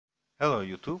Hello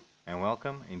YouTube and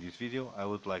welcome. In this video I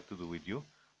would like to do with you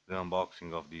the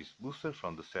unboxing of this booster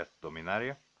from the set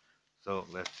Dominaria. So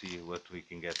let's see what we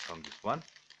can get from this one.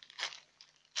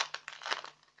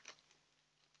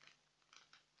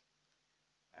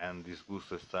 And this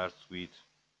booster starts with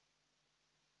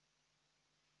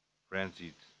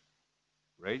Frenzied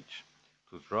Rage,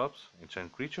 2 drops,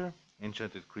 enchant creature.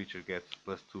 Enchanted creature gets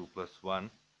 +2/+1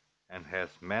 and has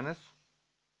Menace.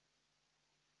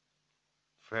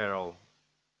 Feral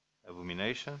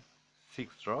Abomination,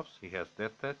 6 drops, he has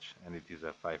Death Touch and it is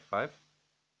a 5/5.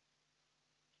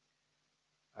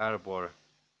 Arbor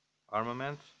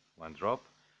Armament, 1 drop,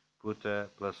 put a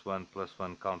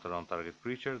 +1/+1 counter on target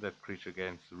creature. That creature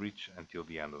gains reach until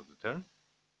the end of the turn.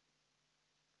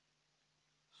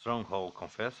 Stronghold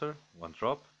Confessor, 1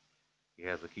 drop, he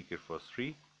has a kicker for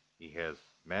 3, he has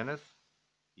Menace.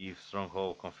 If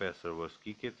Stronghold Confessor was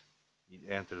kicked, it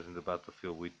enters in the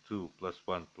battlefield with 2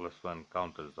 +1/+1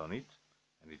 counters on it,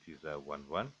 and it is a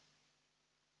 1/1.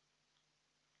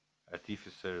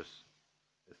 Artificer's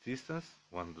Assistance,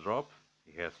 1 drop,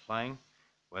 he has Flying.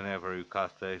 Whenever you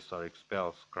cast a historic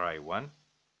spell, scry 1,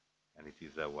 and it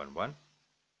is a 1/1.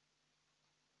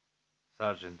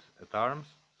 Sergeant at Arms,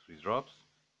 3 drops,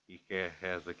 he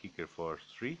has a kicker for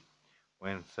 3.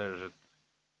 When Sergeant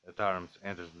at Arms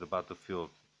enters the battlefield,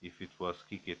 if it was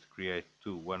kicked, create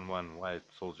 2 1/1 white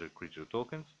soldier creature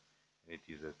tokens, and it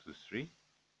is a 2/3.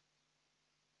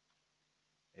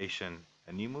 Asian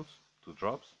Animus, 2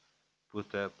 drops,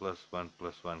 put a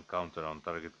 +1/+1 counter on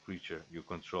target creature you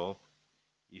control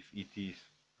if it is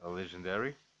a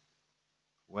legendary,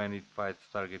 when it fights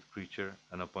target creature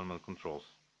an opponent controls.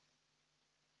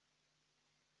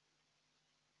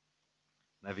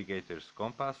 Navigator's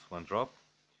Compass, 1 drop.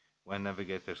 When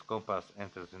Navigator's Compass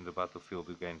enters in the battlefield,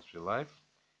 you gain 3 life.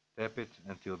 Tap it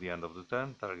until the end of the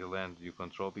turn. Target land you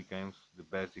control becomes the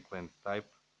basic land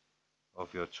type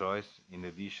of your choice in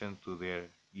addition to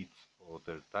its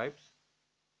other types.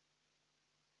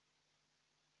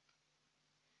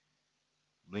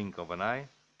 Blink of an Eye,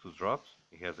 2 drops,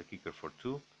 he has a kicker for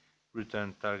 2.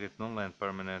 Return target non-land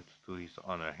permanent to his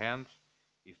owner hand.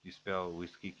 If the spell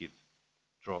was kicked,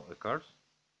 draw a card.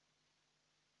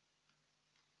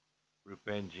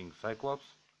 Repenging Cyclops,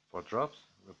 4 drops.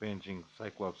 Repenging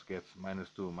Cyclops gets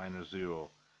 -2/-0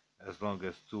 as long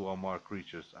as 2 or more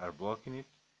creatures are blocking it,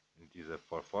 and it is a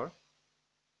 4/4.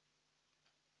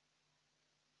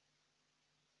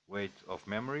 Weight of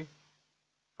Memory,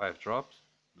 5 drops.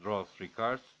 Draw 3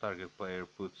 cards. Target player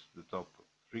puts the top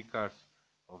 3 cards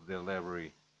of their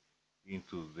library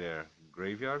into their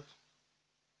graveyard.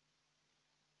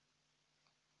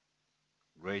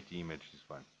 Great image, this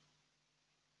one.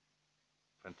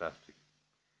 Fantastic.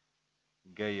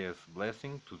 Gaia's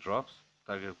Blessing, 2 drops.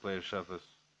 Target player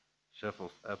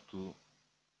shuffles up to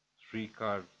 3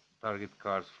 target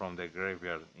cards from their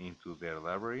graveyard into their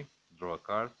library. Draw a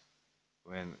card.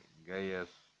 When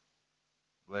Gaia's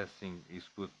Blessing is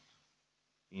put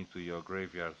into your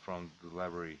graveyard from the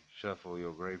library, shuffle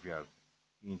your graveyard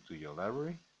into your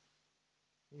library.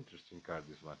 Interesting card,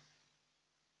 this one.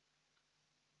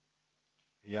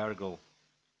 Yargle,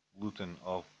 Luton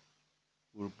of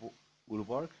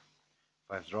Urborg,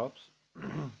 5 drops.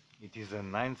 It is a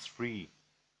 9/3.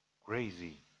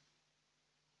 Crazy.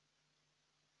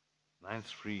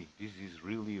 9/3. This is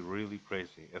really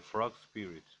crazy. A Frog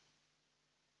Spirit.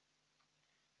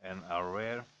 And a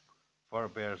rare 4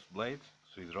 Bear's Blade,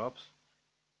 3 drops.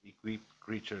 Equipped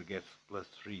creature gets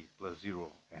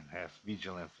 +3/+0 and has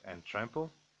Vigilance and Trample.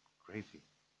 Crazy.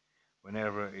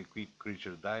 Whenever a equipped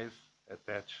creature dies,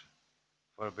 attach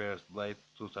 4 Bear's Blade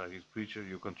to target creature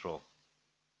you control.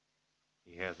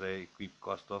 He has a equip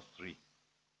cost of 3.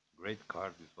 Great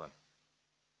card, this one.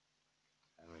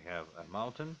 And we have a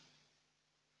Mountain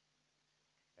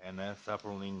and a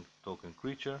Saproling token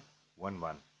creature,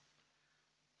 1/1.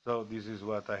 So this is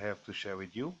what I have to share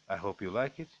with you. I hope you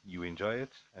like it, you enjoy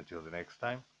it. Until the next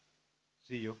time,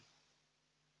 see you.